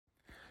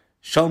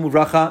Shalom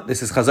Uvracha,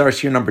 this is Chazar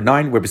Shiur number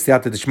 9, where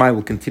B'siyata D'Shmai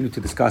will continue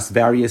to discuss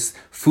various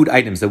food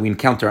items that we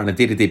encounter on a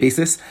day-to-day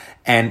basis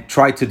and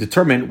try to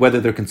determine whether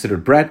they're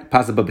considered bread,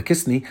 pasaba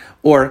b'kisni,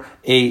 or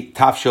a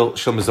tafshil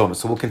shel mezonah.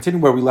 So we'll continue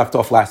where we left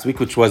off last week,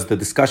 which was the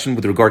discussion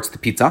with regards to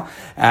pizza.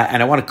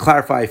 And I want to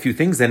clarify a few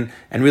things and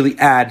really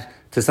add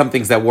to some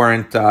things that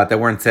weren't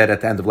said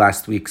at the end of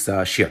last week's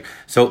shiur.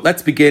 So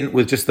let's begin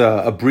with just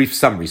a brief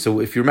summary.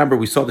 So if you remember,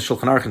 we saw the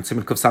Shulchan Aruch in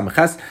Siman Kuf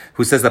Samach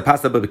who says that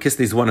pasta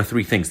b'kisni is one of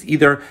three things.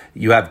 Either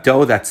you have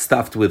dough that's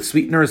stuffed with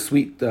sweeteners,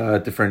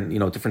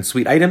 different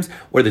sweet items,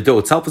 or the dough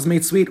itself is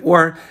made sweet,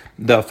 or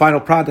the final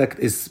product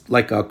is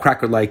like a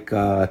cracker-like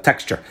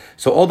texture.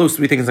 So all those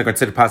three things are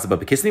considered pasta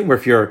b'kisni, where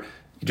if you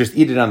just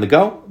eat it on the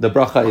go, the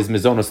bracha is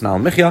mizonos nal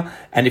michya,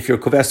 and if you're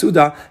koveh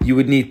suda, you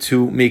would need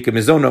to make a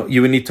mizono, you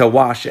would need to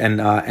wash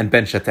and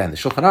bench at the end. The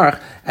Shulchan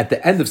Aruch, at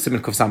the end of Siman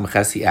Kuf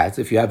Samach, he adds,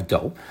 if you have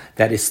dough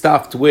that is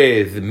stuffed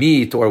with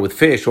meat or with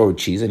fish or with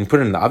cheese, and you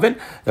put it in the oven,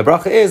 the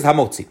bracha is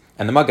hamotzi.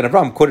 And the Magen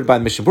Avraham, quoted by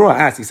the Mishnah Berurah,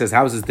 asks, he says,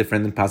 how is this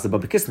different than pasta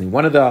b'kisni?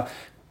 One of the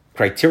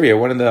criteria,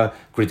 one of the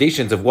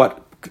gradations of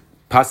what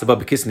pasta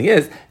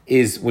b'kisni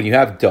is when you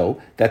have dough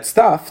that's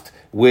stuffed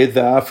with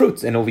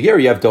fruits, and over here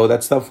you have dough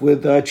that's stuffed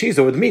with cheese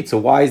or with meat. So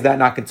why is that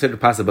not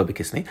considered pasta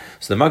b'kisni?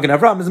 So the Magen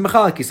Avraham is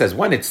mechalek. He says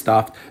when it's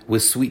stuffed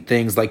with sweet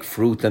things like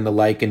fruit and the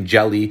like and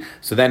jelly,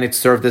 so then it's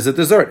served as a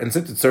dessert. And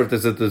since it's served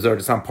as a dessert,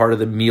 it's not part of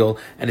the meal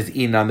and it's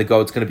eaten on the go.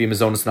 It's going to be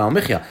mizonos nal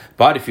michya.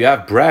 But if you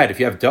have bread, if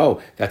you have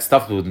dough that's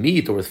stuffed with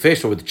meat or with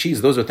fish or with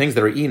cheese, those are things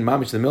that are eaten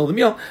mamish in the middle of the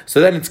meal.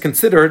 So then it's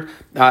considered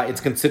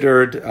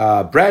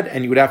bread,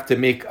 and you would have to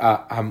make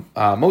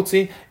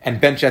motzi and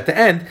bench at the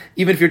end,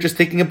 even if you're just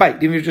taking a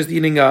bite, even if you're just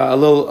eating a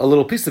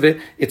little piece of it,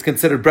 it's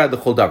considered bread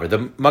l'chol davar.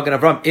 The Magen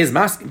Avraham is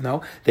masking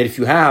now that if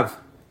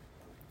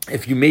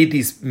you made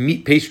these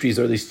meat pastries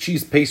or these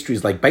cheese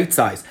pastries like bite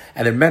size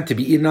and they're meant to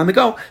be eaten on the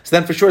go, so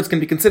then for sure it's going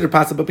to be considered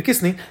pasta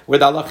b'kisni, where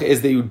the halacha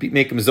is that you would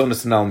make a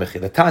mizonos nal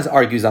michya. The Taz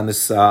argues on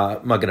this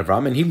Magen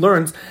Avraham, and he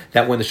learns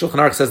that when the Shulchan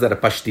Aruch says that a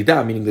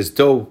pashtida, meaning this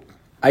dough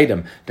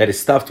item that is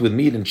stuffed with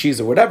meat and cheese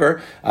or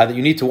whatever, that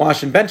you need to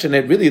wash and bench, and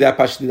it really that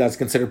pashtida is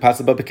considered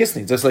pasta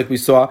b'kisni. Just like we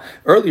saw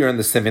earlier in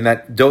the siman,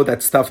 that dough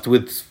that's stuffed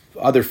with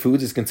other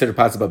foods is considered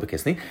pasta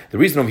b'kisni. The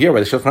reason over here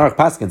where the Shulchan Aruch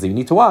paskins that you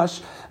need to wash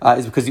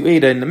is because you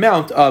ate an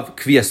amount of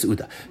kviyas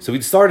suda. So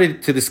we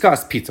started to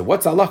discuss pizza.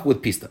 What's halach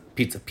with pizza?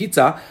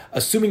 Pizza,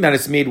 assuming that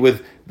it's made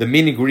with the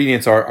main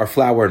ingredients are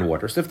flour and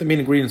water. So if the main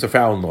ingredients are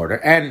flour and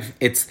water, and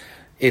it's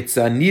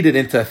kneaded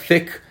into a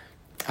thick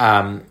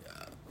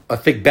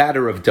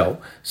batter of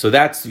dough. So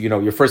that's,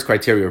 your first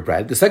criteria of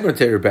bread. The second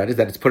criteria of bread is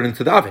that it's put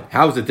into the oven.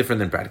 How is it different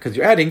than bread? Because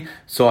you're adding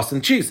sauce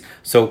and cheese.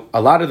 So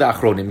a lot of the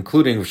achronim,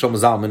 including Rav Shlomo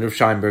Zalman, Rav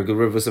Scheinberg,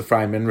 Rav Yosef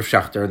Freiman, and Rav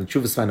Schachter, and the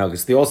Chuvas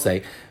Vanagas, they all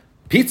say,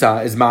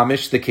 pizza is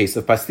mamish the case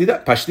of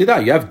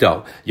pashtida. You have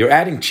dough, you're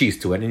adding cheese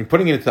to it, and you're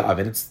putting it into the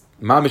oven. It's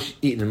mamish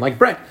eaten like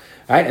bread.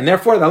 Right? And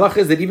therefore, the halach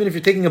is that even if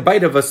you're taking a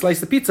bite of a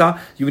slice of pizza,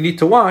 you need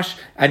to wash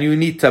and you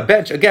need to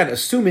bench. Again,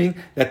 assuming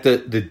that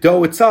the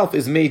dough itself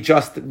is made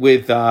just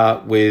with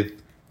flour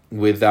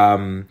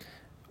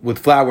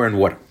and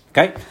water.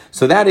 Okay,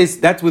 so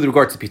that's with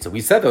regard to pizza. We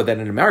said though that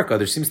in America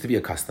there seems to be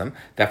a custom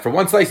that for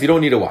one slice you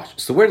don't need to wash.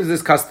 So where does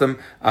this custom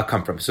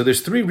come from? So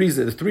there's three ways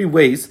to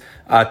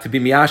be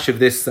miyashiv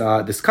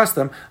this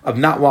custom of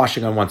not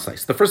washing on one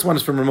slice. The first one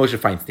is from Moshe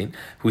Feinstein,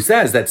 who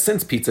says that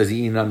since pizza is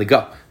eaten on the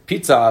go,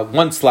 pizza,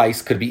 one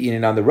slice could be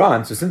eaten on the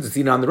run. So since it's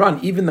eaten on the run,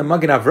 even the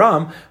Magen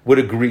Avraham would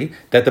agree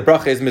that the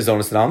bracha is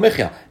mizonos nal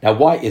michya. Now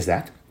why is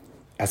that?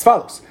 As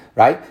follows,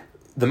 right?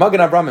 The Magen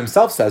Avraham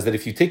himself says that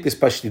if you take this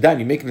pashtida and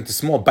you make it into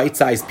small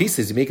bite-sized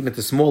pieces, you make it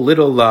into small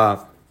little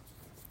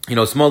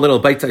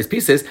bite-sized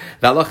pieces,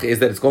 the halacha is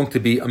that it's going to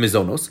be a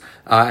mizonos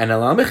and a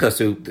lamicha.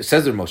 So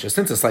says Moshe,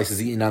 since a slice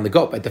is eaten on the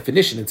go, by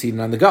definition it's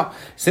eaten on the go.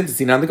 Since it's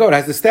eaten on the go, it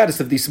has the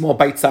status of these small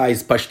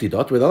bite-sized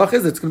pashtidot, where the halacha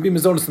is it's going to be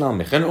mizonos and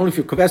lamicha. And only if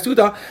you're koveh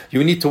suda,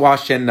 you need to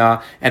wash and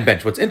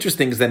bench. What's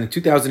interesting is that in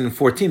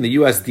 2014, the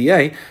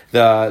USDA,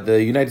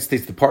 the United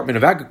States Department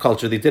of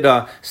Agriculture, they did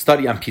a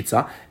study on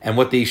pizza, and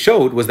what they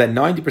showed was that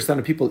 90%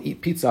 of people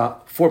eat pizza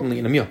formally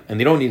in a meal, and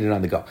they don't eat it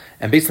on the go.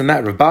 And based on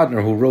that, Rav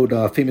Badner, who wrote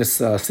a famous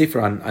sefer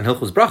on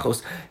Hilchos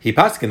Brachos, he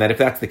paskin that if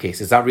that's the case,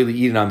 it's not really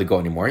eaten on the go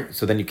anymore.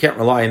 So then you can't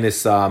rely on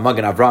this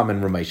Magen Avraham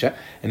and Ramesha,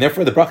 and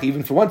therefore the bracha,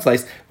 even for one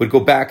slice, would go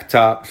back to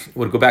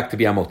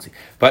Biamotzi.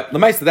 But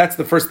Lamaisa, that's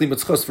the first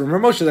limud chos from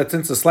Ramosha, that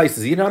since a slice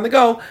is eaten on the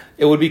go,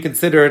 it would be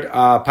considered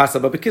pasa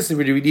b'kisni,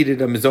 where we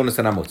needed a mizonos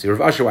and amotzi.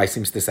 Rav Asher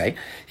seems to say,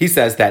 he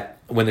says that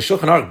when the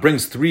Shulchan Aruch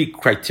brings three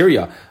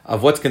criteria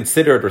of what's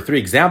considered, or three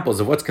examples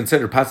of what's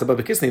considered pasa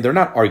b'kisni, they're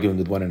not arguing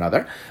with one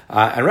another,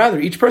 and rather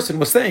each person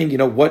was saying,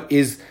 what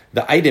is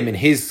the item in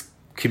his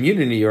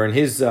community or in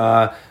his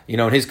in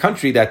his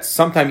country that's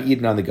sometimes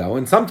eaten on the go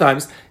and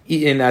sometimes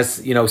eaten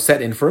as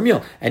set in for a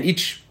meal, and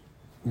each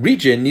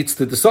region needs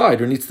to decide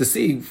or needs to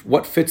see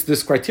what fits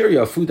this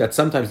criteria of food that's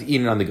sometimes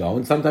eaten on the go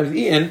and sometimes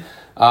eaten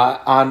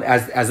on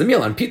as a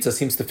meal, and pizza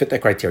seems to fit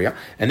that criteria,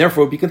 and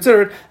therefore would be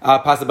considered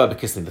pasaba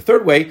b'kisni. The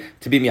third way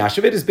to be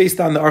miyashav it is based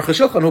on the Aruch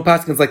HaShulchan, who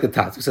paskins like the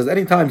Taz, who says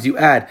any times you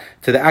add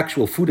to the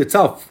actual food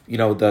itself, to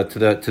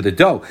the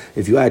dough,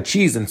 if you add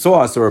cheese and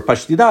sauce or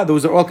pashtida,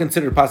 those are all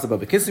considered pasaba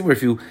b'kisni. Where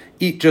if you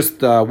eat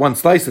just one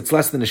slice, it's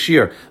less than a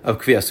shear of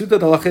kviyas suda.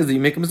 The halach is that you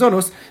make a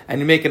mezonos and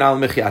you make an al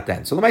mechi at the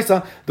end. So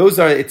l'maisa, those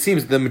are, it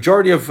seems, the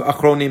majority of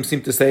achronim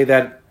seem to say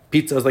that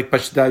pizza is like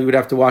pashida, you would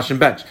have to wash and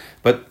bench.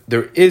 But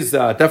there is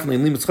definitely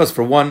in limud chas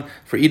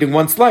for eating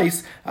one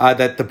slice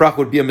that the bracha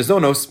would be a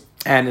mezonos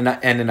and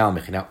an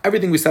al-mechi. Now,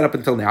 everything we set up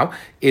until now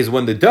is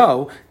when the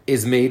dough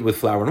is made with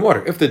flour and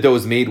water. If the dough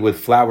is made with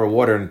flour,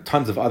 water, and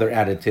tons of other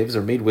additives,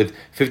 or made with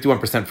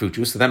 51% fruit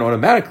juice, so then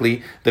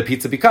automatically the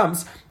pizza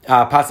becomes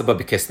pasaba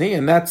b'kisni,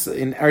 and that's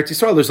in Eretz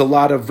Yisrael. There's a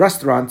lot of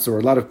restaurants or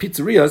a lot of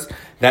pizzerias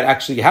that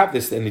actually have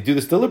this, and they do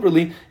this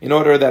deliberately in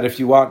order that if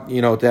you want,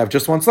 to have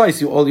just one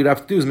slice, all you'd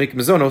have to do is make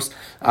mezonos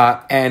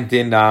and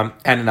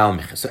an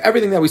al-mechi. So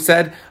everything that we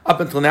said up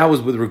until now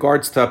was with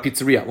regards to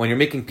pizzeria. When you're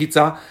making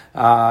pizza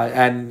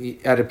and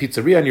at a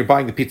pizzeria and you're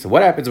buying the pizza,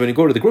 what happens when you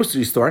go to the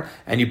grocery store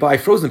and you buy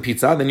frozen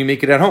pizza, then you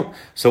make it at home?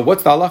 So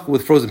what's the halacha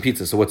with frozen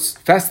pizza? So what's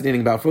fascinating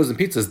about frozen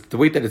pizza is the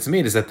way that it's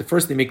made is that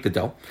first they make the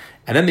dough,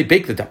 and then they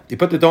bake the dough. They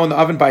put the dough in the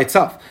oven by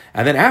itself,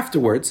 and then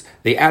afterwards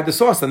they add the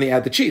sauce and they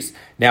add the cheese.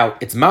 Now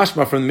it's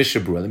mashma from the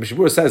Mishnah Berurah. The Mishnah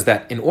Berurah says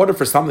that in order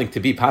for something to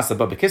be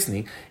pasaba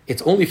b'kisni,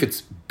 it's only if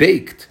it's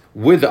baked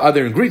with the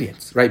other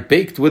ingredients, right?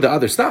 Baked with the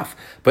other stuff.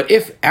 But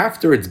if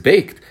after it's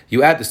baked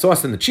you add the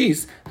sauce and the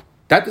cheese,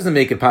 that doesn't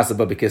make it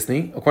pasaba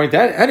b'kisni, according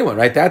to anyone,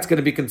 right? That's going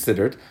to be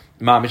considered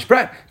mamish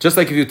bread. Just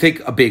like if you take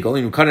a bagel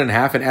and you cut it in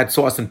half and add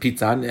sauce and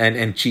pizza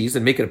and cheese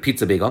and make it a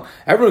pizza bagel,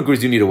 everyone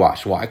agrees you need to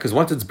wash. Why? Because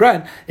once it's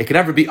bread, it can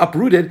never be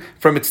uprooted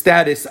from its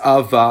status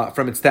of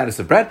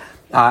bread,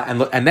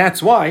 and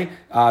that's why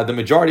the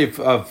majority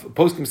of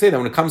poskim say that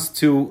when it comes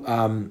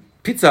to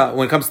pizza,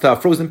 when it comes to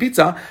frozen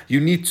pizza, you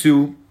need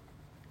to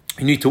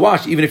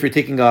wash even if you're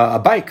taking a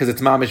bite, because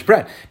it's mamish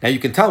bread. Now you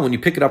can tell when you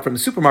pick it up from the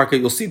supermarket,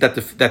 you'll see that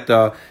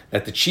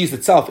the cheese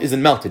itself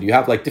isn't melted.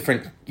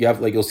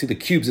 You'll see the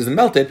cubes isn't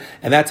melted,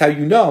 and that's how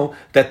you know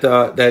that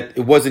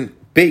it wasn't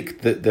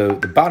baked.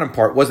 The bottom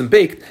part wasn't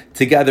baked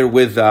together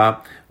with the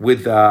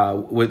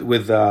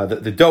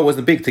dough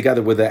wasn't baked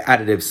together with the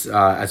additives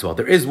as well.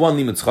 There is one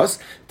limud chos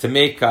to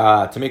make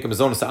a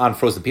mezonos on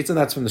frozen pizza, and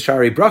that's from the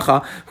Shari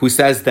Bracha, who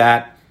says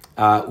that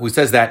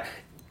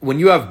when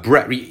you have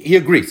bread, he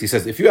agrees. He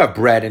says if you have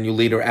bread and you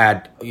later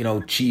add,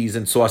 cheese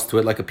and sauce to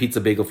it, like a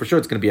pizza bagel, for sure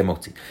it's going to be a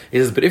motzi. He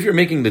says, but if you're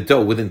making the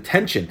dough with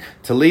intention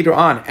to later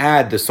on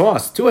add the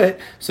sauce to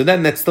it, so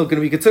then that's still going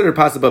to be considered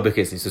pasaba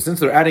b'kisni. So since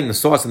they're adding the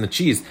sauce and the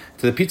cheese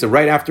to the pizza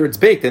right after it's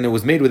baked and it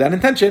was made with that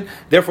intention,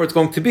 therefore it's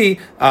going to be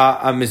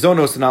a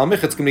mezonos and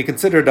al-mechi. It's going to be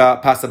considered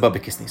pasaba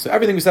b'kisni. So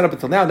everything we said up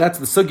until now, that's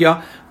the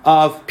sugya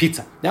of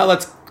pizza. Now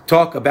let's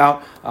talk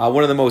about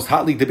one of the most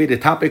hotly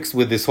debated topics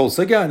with this whole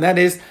sugya, and that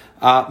is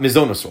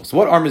mezonos rolls.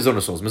 What are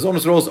mezonos rolls?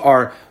 Mezonos rolls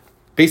are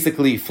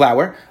basically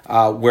flour,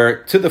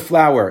 where to the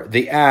flour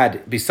they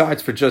add,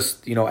 besides for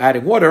just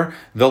adding water,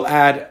 they'll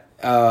add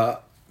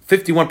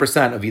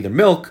 51% of either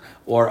milk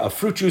or of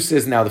fruit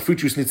juices. Now the fruit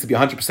juice needs to be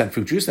 100%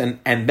 fruit juice,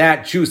 and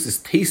that juice is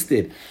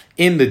tasted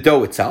in the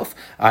dough itself.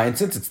 And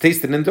since it's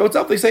tasted in the dough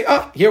itself, they say,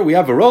 here we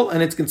have a roll,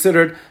 and it's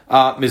considered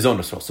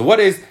mezonos roll. So what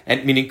is,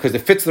 and meaning because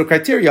it fits the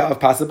criteria of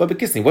pasaba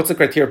b'kisni. What's the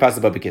criteria of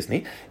pasaba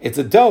b'kisni? It's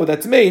a dough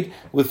that's made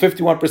with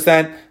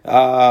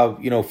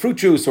 51% fruit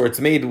juice, or it's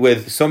made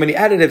with so many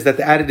additives that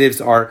the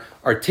additives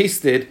are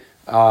tasted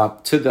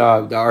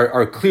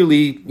are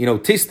clearly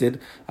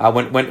tasted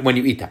when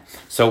you eat them.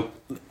 So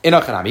in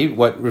Achanami,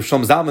 what Rav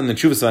Shlomo Zalman and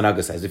Chuvas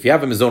Vanaga says, if you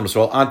have a mezonos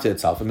roll onto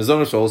itself, a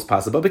mezonos roll is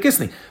pasaba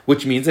b'kisni,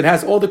 which means it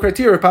has all the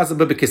criteria of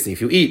pasaba b'kisni.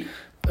 If you eat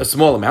a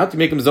small amount, you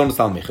make a mezonos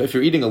al-mecha. If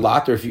you're eating a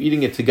lot, or if you're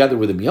eating it together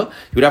with a meal,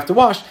 you would have to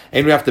wash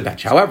and you would have to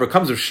bench. However, it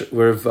comes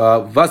with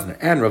Vazner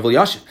and Rav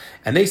Elyashiv,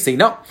 and they say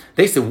no.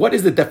 They say, what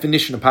is the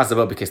definition of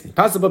pasaba b'kisni?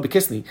 Pasaba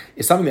b'kisni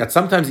is something that's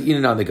sometimes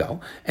eaten on the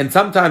go, and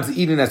sometimes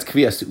eaten as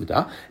kviyas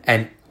su'uda,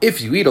 and if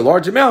you eat a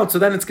large amount, so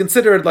then it's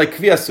considered like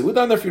kviyas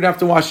su'uda, and therefore you'd have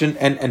to wash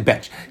and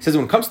bench. He says,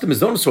 when it comes to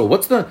mezonos roll,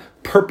 what's the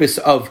purpose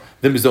of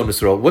the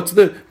mezonos roll? What's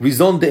the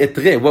raison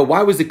d'etre? Well,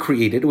 why was it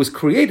created? It was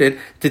created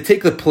to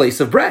take the place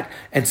of bread.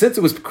 And since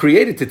it was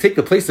created to take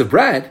the place of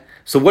bread,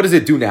 so what does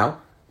it do now?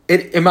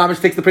 It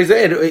mamish takes the place of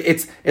it.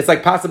 It's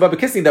like pasaba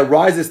b'kisni that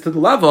rises to the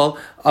level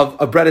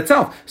of bread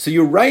itself. So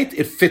you're right,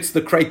 it fits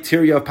the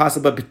criteria of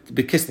pasaba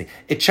b'kisni.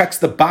 It checks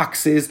the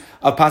boxes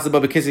of pasaba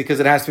b'kisni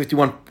because it has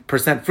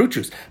 51% fruit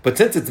juice. But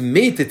since it's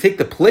made to take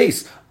the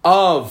place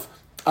of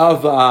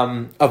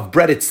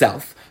bread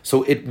itself,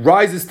 so it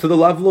rises to the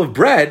level of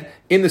bread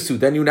in the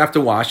soup, then you would have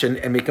to wash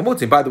and make a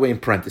motzi. By the way, in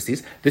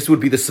parentheses, this would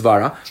be the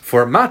svara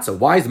for matzah.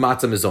 Why is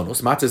matzah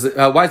mezonos? Why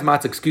is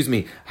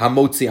matzah,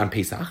 hamotzi on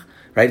Pesach?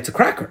 Right? It's a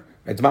cracker.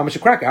 It's mamash a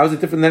cracker. How is it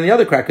different than any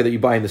other cracker that you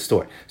buy in the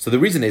store? So the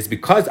reason is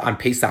because on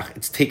Pesach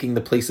it's taking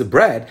the place of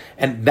bread,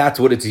 and that's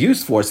what it's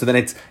used for. So then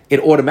it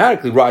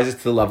automatically rises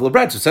to the level of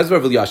bread. So it says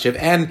Rav Elyashiv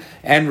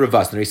and Rav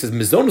Asner, he says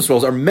mizonus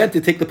rolls are meant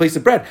to take the place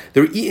of bread.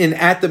 They're eaten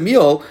at the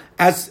meal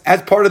as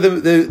part of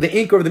the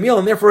anchor of the meal,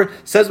 and therefore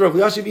says Rav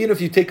Elyashiv, even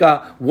if you take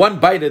one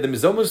bite of the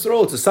mizonus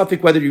roll, it's a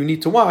suffix whether you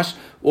need to wash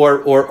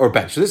or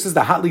bench. So this is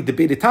the hotly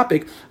debated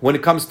topic when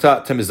it comes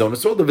to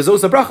mizonus roll. The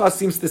Vizos Bracha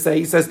seems to say,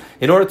 he says,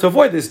 in order to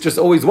avoid this, just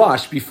always wash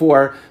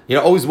before,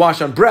 always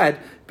wash on bread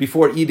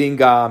before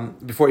eating a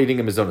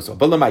mizonus roll.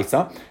 But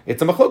lemaisa,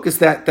 it's a machlokus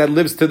that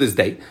lives to this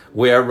day,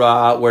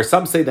 where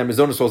some say that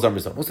mizonus rolls are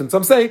mizonos, and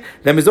some say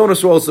that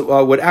mizonus rolls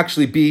would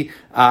actually be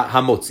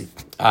hamotzi.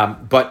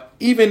 But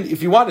even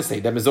if you want to say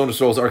that mizonus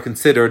rolls are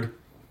considered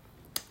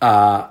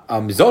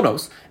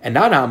mizonos and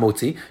not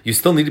hamotzi, you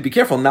still need to be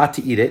careful not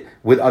to eat it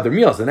with other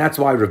meals, and that's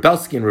why Rav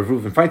Belsky and Rav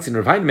Reuven Feinstein and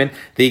Rav Heinemann,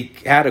 they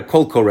had a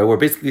kol koreh where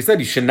basically said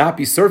you should not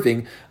be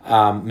serving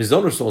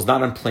mizonos rolls,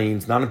 not on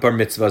planes, not on bar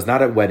mitzvahs,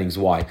 not at weddings.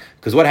 Why?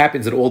 Because what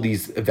happens at all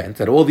these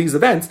events? At all these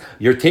events,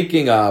 you're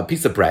taking a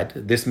piece of bread,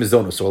 this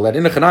mizonos roll, at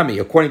Inachanami,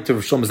 according to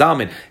Rav Shlomo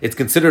Zalman, it's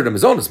considered a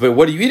mizonos. But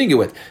what are you eating it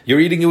with? You're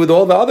eating it with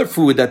all the other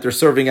food that they're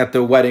serving at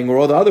the wedding, or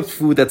all the other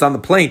food that's on the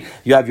plane.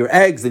 You have your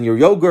eggs and your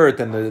yogurt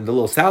and the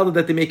little salad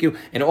that they make you,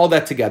 and all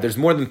that together. There's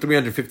more than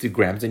 350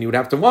 grams, and you would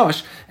have to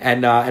wash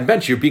and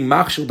bench. You're being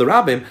machshul the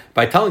rabbim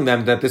by telling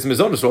them that this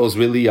mizonos roll is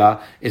really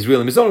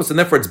mizonos, and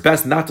therefore it's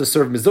best not to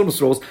serve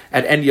mizonos rolls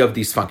at any of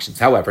these functions.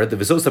 However, the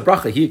Vizos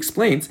Bracha, he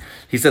explains,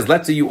 he says,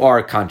 let's say you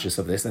are conscious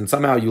of this, and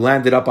somehow you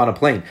landed up on a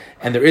plane,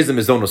 and there is a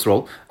mizonos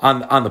roll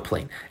on the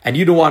plane, and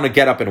you don't want to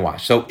get up and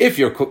wash. So if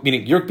you're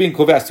being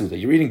koveh suda,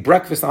 you're eating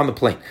breakfast on the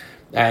plane,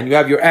 and you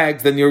have your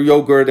eggs, then your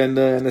yogurt, and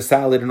the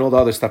salad, and all the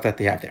other stuff that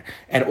they have there.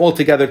 And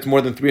altogether, it's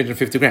more than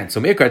 350 grams.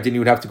 So Meikar, then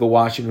you would have to go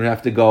wash, and you would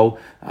have to go,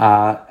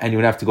 and you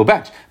would have to go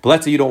bench. But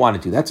let's say you don't want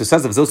to do that. So it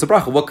says of Zos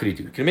Bracha, what could you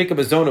do? You can make a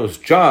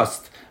mizonos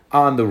just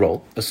on the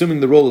roll,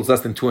 assuming the roll is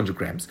less than 200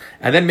 grams,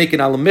 and then make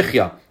an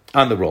alamichya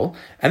on the roll,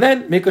 and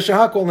then make a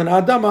shahakol and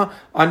adama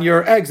on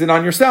your eggs and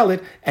on your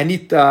salad, and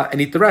eat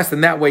the rest.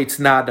 And that way, it's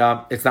not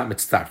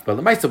mitzvah. But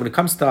l'maisa, when it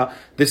comes to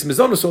this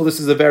mizonos roll, this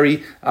is a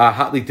very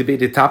hotly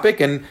debated topic,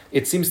 and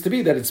it seems to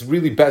be that it's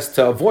really best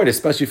to avoid,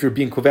 especially if you're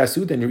being koveh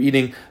sud and you're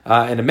eating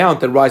an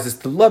amount that rises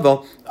to the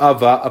level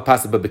of a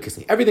pasaba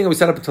b'kisni. Everything that we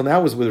said up until now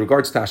was with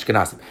regards to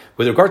Ashkenazim.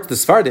 With regards to the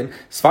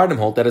Sfardim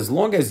hold that as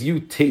long as you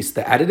taste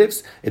the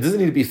additives, it doesn't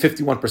need to be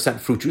 51%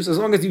 fruit juice. As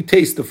long as you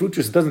taste the fruit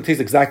juice, it doesn't taste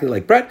exactly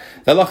like bread.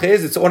 The halacha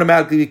is it's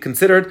automatically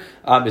considered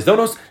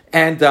mizonos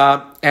and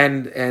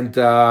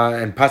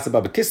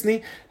pasaba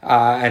b'kisni,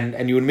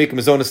 and you would make a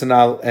mizonos and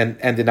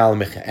an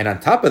alamicha. And on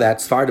top of that,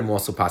 Sfardim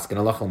also paskin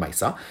halacha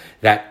l'maisa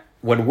that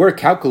when we're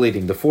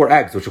calculating the 4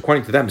 eggs, which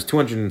according to them is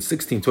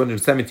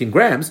 217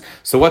 grams,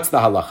 so what's the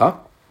halacha?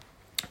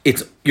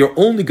 You're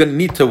only going to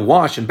need to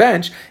wash and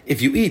bench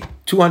if you eat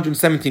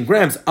 217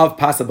 grams of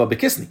pasaba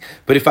b'kisni.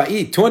 But if I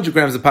eat 200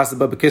 grams of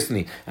pasaba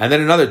b'kisni and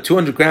then another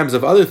 200 grams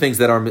of other things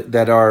that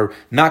are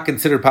not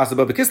considered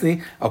pasaba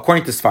b'kisni,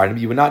 according to Sfardim,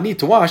 you would not need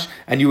to wash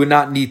and you would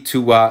not need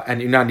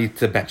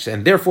to bench.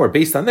 And therefore,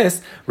 based on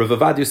this, Rav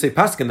Avad Yosef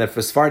Paskin that for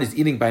Sfardi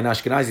eating by an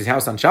Ashkenazi's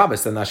house on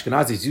Shabbos and the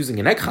Ashkenazi is using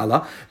an egg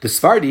challah, the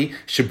Sfardi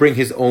should bring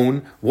his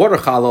own water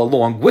challah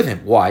along with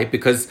him. Why?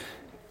 Because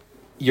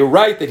you're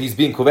right that he's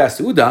being koveh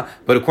suda,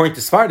 but according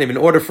to Sfardim, in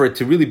order for it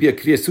to really be a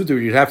kriya suda,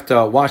 you'd have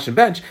to wash and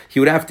bench. He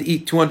would have to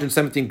eat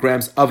 217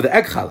 grams of the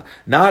egg challah,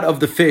 not of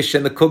the fish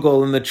and the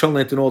kugel and the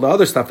cholent and all the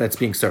other stuff that's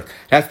being served.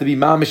 It has to be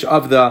mamish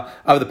of the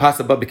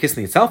pasaba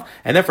b'kisni itself,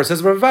 and therefore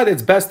says Rav Avad,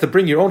 it's best to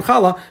bring your own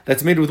challah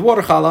that's made with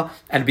water challah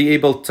and be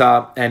able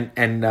to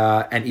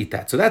and eat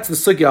that. So that's the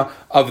sugya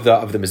of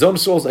the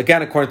mizonos rolls.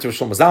 Again, according to Rav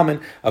Shlomo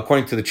Zalman,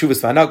 according to the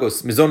Chuvas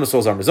V'Anagos, mizonos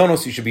rolls are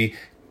mizonos. You should be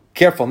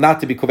careful not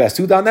to be koveh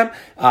suda on them.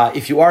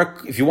 If you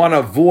want to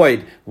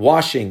avoid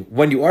washing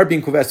when you are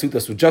being koveh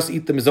suda, so just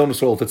eat the mizonos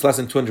roll if it's less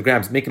than 200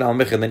 grams, make an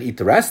al-mich and then eat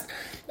the rest.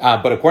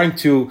 But according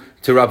to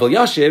Rav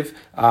Elyashiv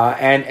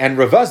and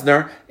Rav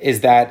Asner,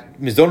 is that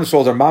mizonos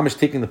rolls are mamish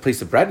taking the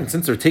place of bread, and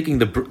since they're taking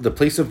the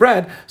place of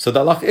bread, so the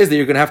halach is that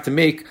you're going to have to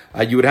make,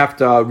 you would have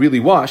to really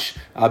wash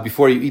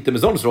before you eat the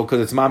mizonos roll because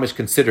it's mamish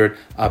considered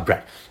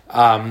bread.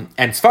 And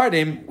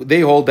Sfardim, they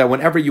hold that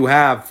whenever you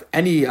have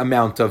any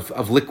amount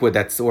of liquid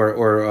that's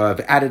or of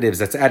additives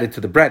that's added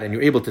to the bread, and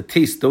you're able to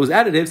taste those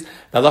additives,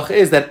 the halacha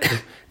is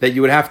that that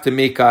you would have to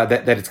make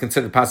that it's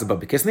considered pasaba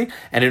b'kisni,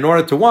 and in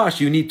order to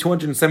wash, you need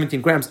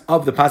 217 grams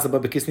of the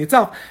pasaba b'kisni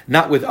itself,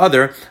 not with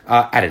other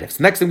additives.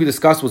 Next thing we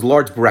discussed was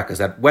large burekas.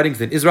 At weddings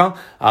in Israel,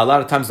 a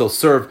lot of times they'll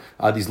serve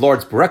these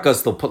large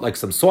burekas. They'll put like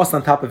some sauce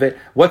on top of it.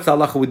 What's the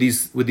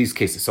halacha with these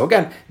cases? So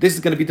again, this is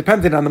going to be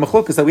dependent on the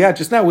machlokas that we had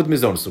just now with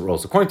mizonos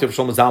rolls. According to Rav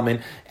Shlomo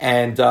Zalman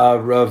and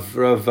Rav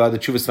the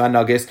Chuvas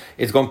V'Anagos,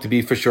 it's going to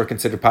be for sure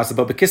considered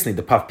pasaba b'kisni.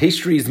 The puff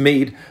pastry is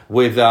made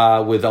with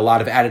a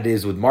lot of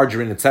additives, with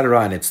margarine,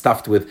 etc., and it's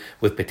stuffed with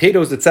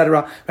potatoes,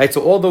 etc. Right?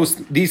 So all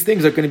these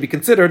things are going to be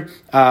considered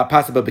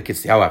pasaba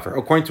b'kisni. However,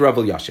 according to Rav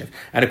Elyashiv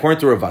and according according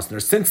to Rav Wasner,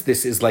 since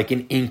this is like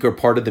an anchor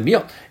part of the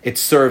meal,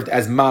 it's served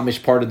as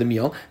mamish part of the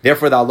meal.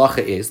 Therefore, the halacha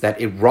is that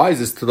it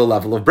rises to the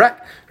level of bread,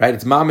 right?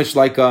 It's mamish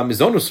like a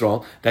mizonus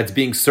roll that's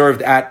being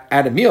served at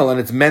a meal, and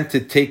it's meant to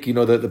take,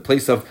 the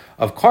place of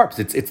carbs.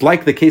 It's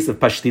like the case of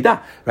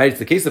pashtida, right? It's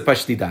the case of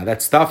pashtida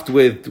that's stuffed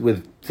with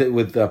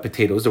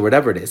potatoes or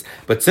whatever it is.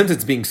 But since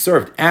it's being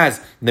served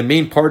as the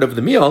main part of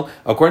the meal,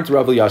 according to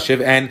Rav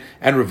Elyashiv and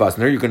Rav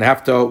Wasner, you're going to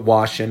have to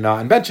wash and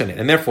bench on it.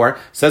 And therefore,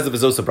 says the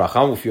V'zosa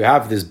Bracha, if you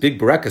have this big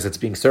burekas that's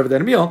being served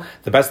at a meal,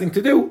 the best thing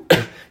to do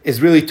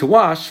is really to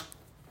wash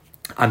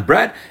on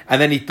bread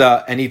and then eat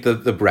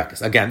the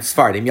burekas. Again,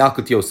 Sfardim,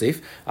 Yalkut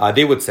Yosef,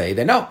 they would say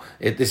that no,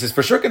 this is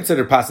for sure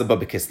considered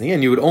pasaba b'kisni,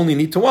 and you would only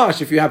need to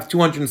wash if you have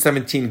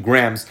 217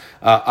 grams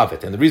of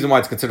it. And the reason why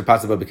it's considered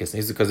pasaba b'kisni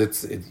is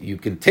because you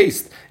can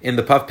taste in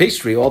the puff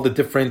pastry all the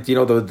different,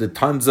 the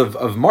tons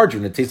of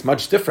margarine. It tastes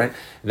much different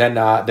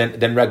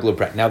than regular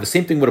bread. Now, the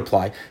same thing would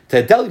apply to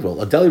a deli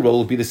roll. A deli roll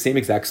would be the same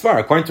exact svar.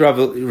 According to Rav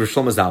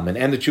Shlomo Zalman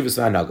and the Chuvas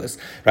V'Hanagas,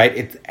 right,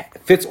 it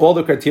fits all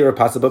the criteria of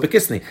pasaba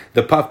b'kisni.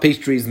 The puff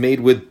pastry is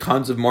made with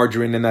tons of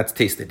margarine and that's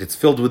tasted. It's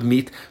filled with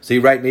meat. So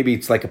you're right, maybe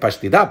it's like a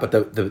pashtida, but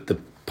the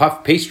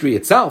puff pastry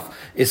itself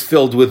is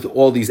filled with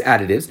all these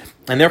additives,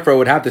 and therefore it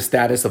would have the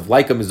status of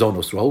like a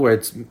mizonos roll, where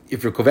it's,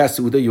 if you're koveas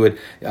suda, you would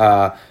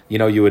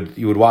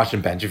wash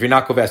and bench. If you're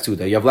not koveas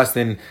suda, you have less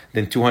than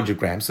 200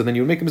 grams, so then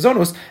you would make a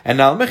mizonos and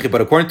nal mechi.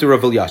 But according to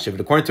Rav Elyashiv and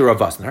according to Rav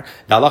Wasner,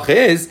 the halacha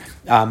is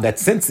that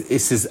since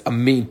this is a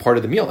main part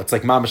of the meal, it's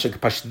like mamash like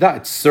pashtida,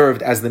 it's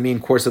served as the main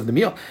course of the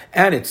meal,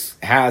 and it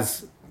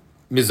has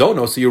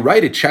mizono, so you're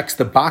right, it checks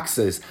the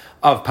boxes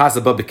of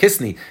pasaba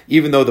b'kisni,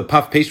 even though the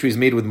puff pastry is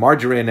made with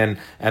margarine and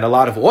a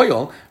lot of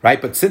oil, right?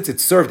 But since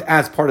it's served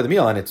as part of the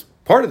meal, and it's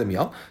part of the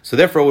meal, so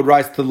therefore it would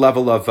rise to the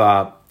level of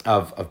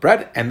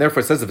bread, and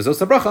therefore it says the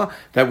V'zosa Bracha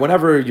that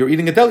whenever you're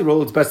eating a deli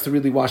roll, it's best to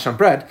really wash on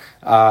bread,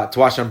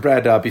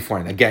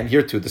 beforehand. Again,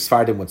 here too, the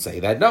Sfardim would say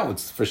that no,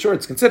 it's for sure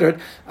it's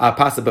considered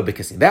pasaba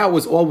b'kisni. That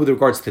was all with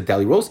regards to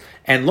deli rolls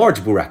and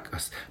large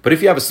burekas. But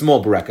if you have a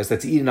small burekas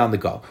that's eaten on the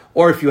go,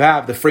 or if you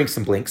have the frinks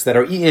and blinks that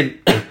are eaten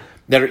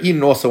that are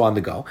eaten also on the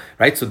go,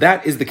 right? So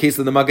that is the case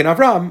of the Magen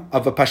Avram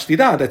of a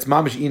pashtida that's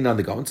mamish eaten on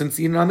the go, and since it's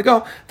eaten on the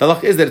go, the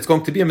halach is that it's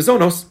going to be a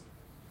mizonos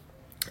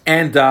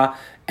and an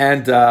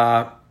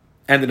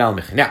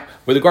almich. Now,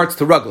 with regards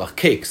to ruglach,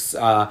 cakes,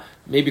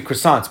 maybe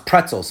croissants,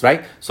 pretzels,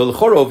 right? So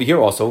l'chora over here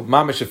also,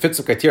 mamish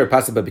fitzu katir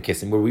pasaba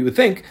b'kisim, where we would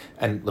think,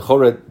 and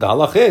l'chora the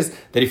halach is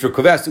that if you're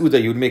koveas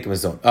uda, you would make a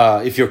mizon.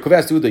 If you're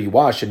koveas uda, you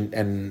wash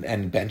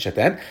and bench at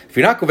the end. If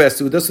you're not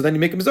koveas uda, so then you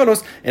make a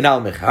mizonos and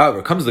almich.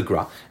 However, comes the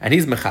gra, and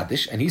he's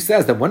mechadish, and he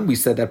says that when we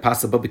said that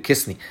pasaba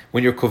b'kisni,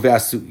 when you're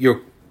koveas,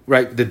 you're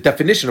right. The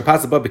definition of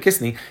pasaba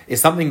b'kisni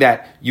is something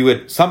that you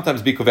would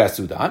sometimes be koveas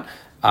uda on.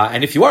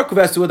 And if you are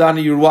koveas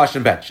suda, you wash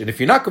and bench. And if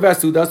you're not koveas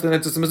suda, then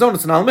it's a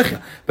mizonos and al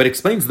micha. But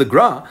explains the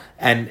gra,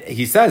 and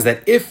he says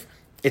that if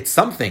it's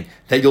something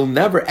that you'll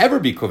never ever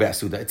be koveas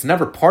suda, it's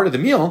never part of the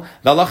meal,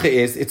 the halacha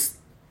is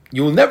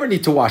you will never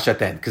need to wash at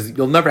the end because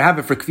you'll never have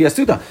it for kviyas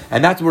suda,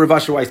 and that's where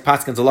Rav Asher Weiss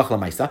paskins halach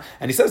lamaisa.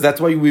 And he says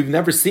that's why we've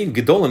never seen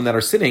gedolim that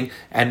are sitting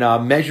and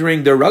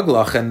measuring their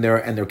ruglach and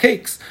their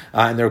cakes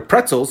and their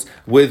pretzels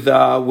with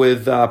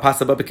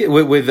pasaba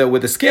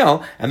with a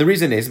scale. And the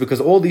reason is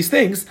because all these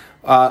things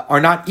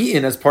are not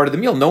eaten as part of the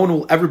meal. No one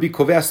will ever be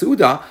koveas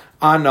suda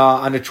on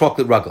a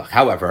chocolate ruglach.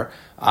 However,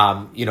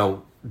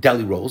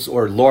 deli rolls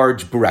or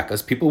large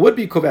burekas, people would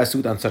be koveas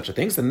suda on such a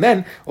things. And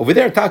then over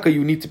there, taka,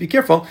 you need to be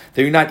careful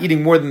that you're not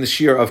eating more than the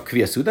shiur of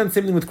kviyas suda. And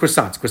same thing with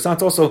croissants.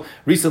 Croissants also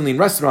recently in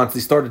restaurants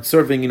they started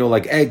serving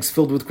like eggs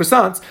filled with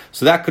croissants,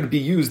 so that could be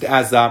used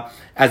as a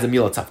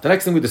meal itself. The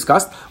next thing we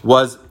discussed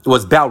was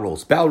bao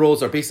rolls. Bao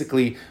rolls are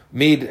basically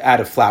made out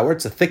of flour.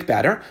 It's a thick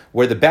batter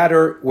where the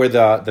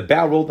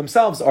bao roll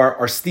themselves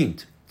are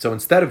steamed. So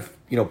instead of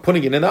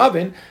putting it in the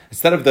oven,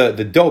 instead of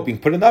the dough being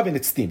put in the oven,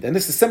 it's steamed. And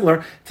this is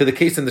similar to the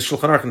case in the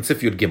Shulchan Aruch and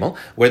Sif Yud Gimel,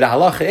 where the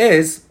halacha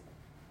is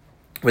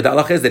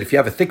that if you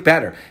have a thick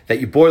batter that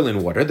you boil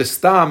in water, the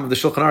stam, the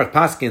Shulchan Aruch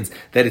paskins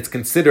that it's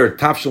considered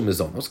tafshil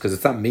mizonos because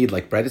it's not made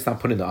like bread, it's not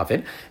put in the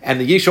oven. And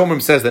the Yesh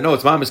Omrim says that no,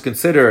 its mom is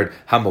considered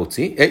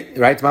hamotzi,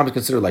 right? Its mom is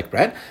considered like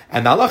bread.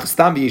 And the halach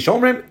stam the Yesh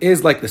Omrim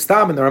is like the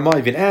stam, and the Ramah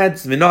even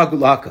adds minagul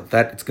hakal,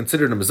 that it's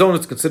considered a mizonos,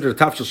 it's considered a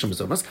tafshil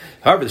shemizonos.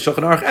 However, the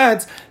Shulchan Aruch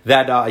adds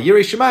that a Yirei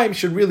Shemayim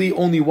should really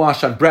only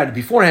wash on bread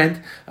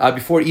beforehand,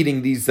 before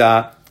eating these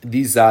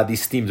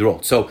steamed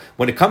rolls. So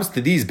when it comes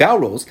to these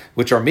bao rolls,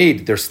 which are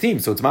made, they're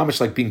steamed, so it's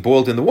mamish like being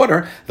boiled in the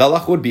water, the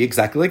halach would be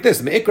exactly like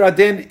this. Me'ikra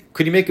din,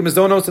 could you make a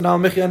mizonos and al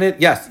michi on it?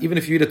 Yes, even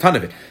if you eat a ton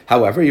of it.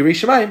 However, Yirei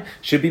Shemayim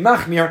should be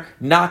machmir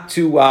not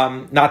to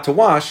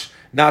wash.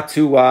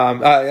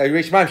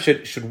 Yirei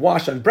Shemayim should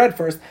wash on bread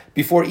first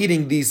before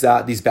eating these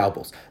bao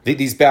rolls.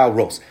 These bao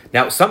rolls.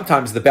 Now,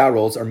 sometimes the bao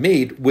rolls are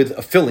made with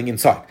a filling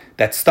inside.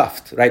 that's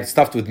stuffed, right? It's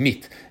stuffed with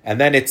meat, and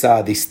then it's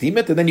they steam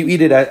it, and then you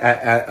eat it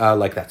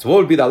like that. So what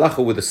would be the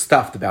halacha with the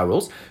stuffed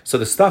barrels? So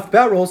the stuffed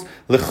barrels,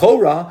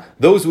 lechora,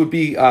 those would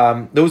be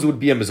a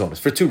mezonos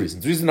for two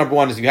reasons. Reason number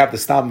one is you have the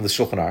stam of the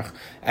Shulchan Aruch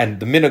and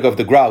the minhag of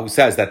the Gra, who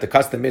says that the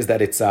custom is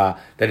that it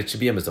should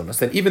be a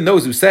mezonos, and even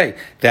those who say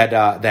that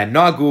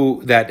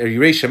nagu, that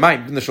Yirei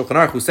Shemaim, in the Shulchan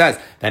Aruch, who says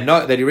that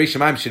Yirei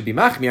Shemaim should be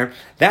machmir,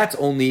 that's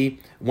only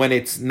when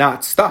it's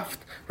not stuffed,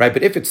 right?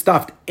 But if it's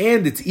stuffed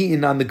and it's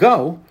eaten on the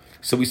go,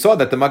 so we saw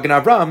that the Magen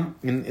Avram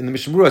in the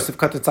Mishnah Berurah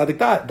Sifkat Tzadik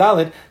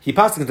Dalet, he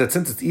passes that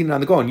since it's eaten on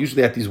the go, and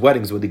usually at these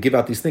weddings where they give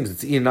out these things,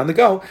 it's eaten on the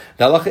go.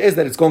 The halacha is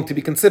that it's going to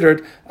be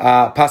considered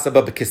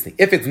pasaba b'kisni.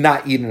 If it's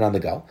not eaten on the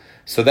go,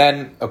 so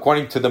then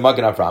according to the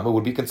Magen Avram, it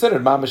would be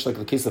considered mamish like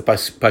the case of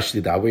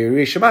pashtida, where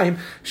Yirei Shemaim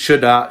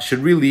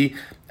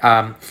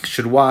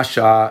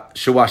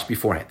should wash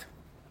beforehand.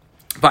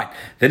 Fine.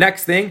 The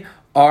next thing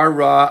are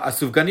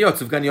sufganiyot.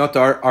 Sufganiyot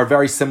are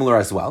very similar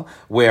as well.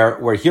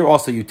 Where here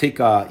also you take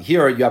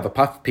here you have a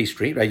puff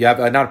pastry, right? You have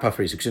not a puff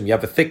pastry, excuse me. You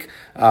have a thick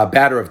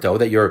batter of dough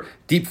that you're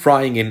deep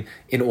frying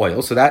in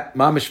oil. So that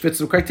mamish fits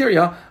the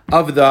criteria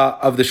of the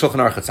Shulchan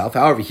Aruch itself.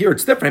 However, here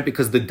it's different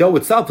because the dough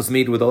itself is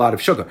made with a lot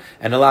of sugar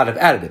and a lot of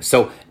additives.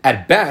 So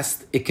at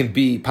best it can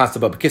be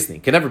pasaba b'kisni.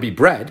 It can never be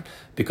bread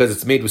because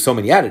it's made with so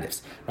many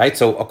additives, right?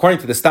 So according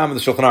to the stam of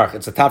the Shulchan Aruch,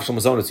 it's a tav shel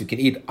mazonos. You can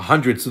eat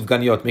 100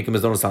 sufganiyot, make a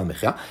mazonos al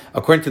michya.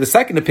 According to the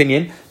second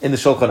opinion in the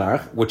Shulchan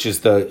Aruch, which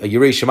is the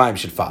Yirei Shemaim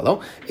should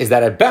follow, is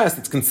that at best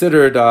it's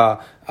considered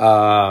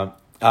pasaba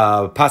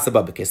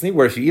b'kisni,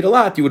 where if you eat a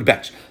lot, you would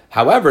bench.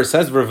 However,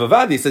 says Rav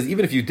Avadi, says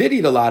even if you did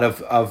eat a lot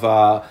of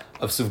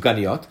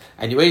sufganiyot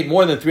and you ate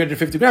more than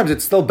 350 grams,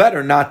 it's still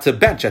better not to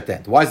bench at the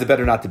end. Why is it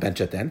better not to bench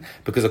at the end?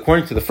 Because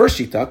according to the first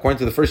shita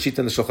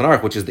in the Shulchan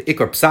Aruch, which is the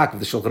ikar psak of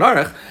the Shulchan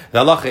Aruch, the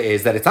halacha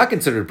is that it's not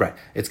considered bread.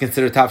 It's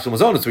considered tav shel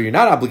mazonos, where you're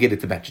not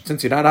obligated to bench. And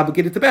since you're not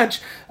obligated to bench,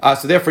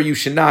 so therefore you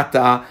should not.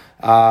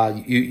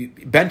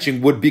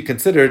 Benching would be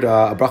considered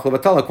a bracha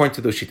levatala according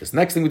to those shitas.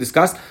 Next thing we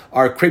discussed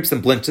are crepes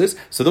and blintzes.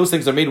 So those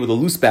things are made with a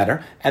loose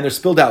batter and they're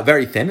spilled out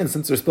very thin. And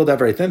since they're spilled out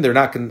very thin, they're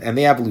not and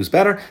they have a loose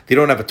batter. They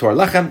don't have a torah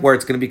lechem where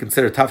it's going to be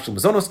considered tav shel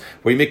mazonos,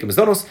 where you make a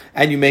mazonos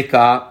and you make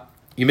a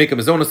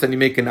mazonos and you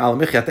make an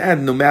alamichi at the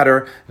end, no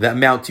matter the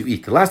amount you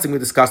eat. The last thing we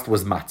discussed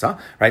was matzah,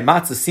 right?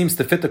 Matzah seems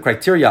to fit the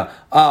criteria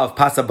of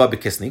pasaba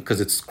b'kisni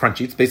because it's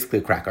crunchy, it's basically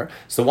a cracker.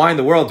 So why in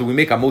the world do we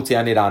make a motzi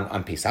on it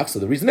on Pesach? So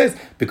the reason is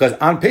because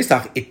on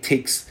Pesach, it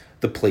takes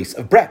the place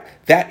of bread.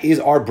 That is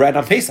our bread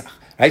on Pesach.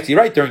 Right? So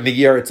you're right, during the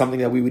year, it's something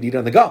that we would eat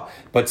on the go.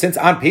 But since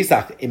on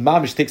Pesach,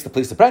 mamish takes the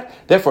place of bread,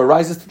 therefore it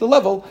rises to the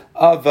level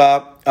of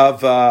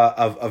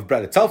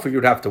bread itself, where you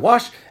would have to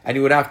wash and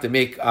you would have to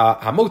make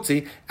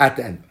hamotzi at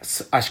the end.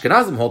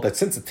 Ashkenazim hold that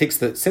since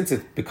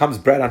it becomes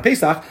bread on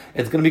Pesach,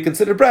 it's going to be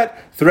considered bread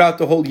throughout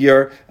the whole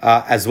year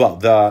as well.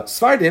 The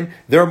Sfardim,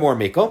 they're more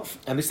mekel,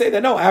 and they say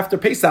that no, after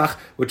Pesach,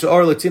 which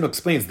Or Latino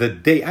explains, the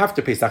day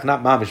after Pesach,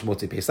 not mamish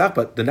motzi Pesach,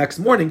 but the next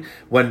morning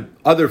when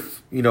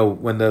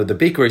when the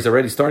bakery is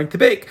already starting to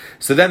bake,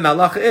 so then the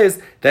halacha is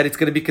that it's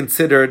going to be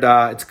considered,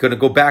 it's going to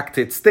go back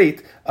to its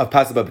state of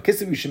pasaba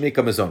b'kisni. You should make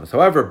a mazonos.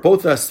 However,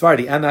 both the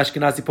Sephardi and the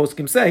Ashkenazi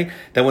poskim say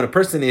that when a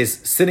person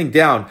is sitting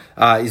down,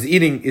 is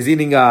eating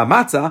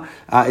matzah,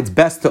 it's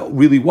best to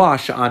really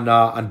wash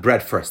on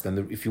bread first.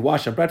 And if you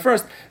wash on bread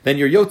first, then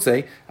you're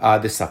yotze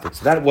this suffix.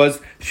 So that was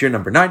shiur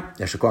number 9.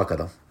 Yashar kol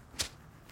hakadol.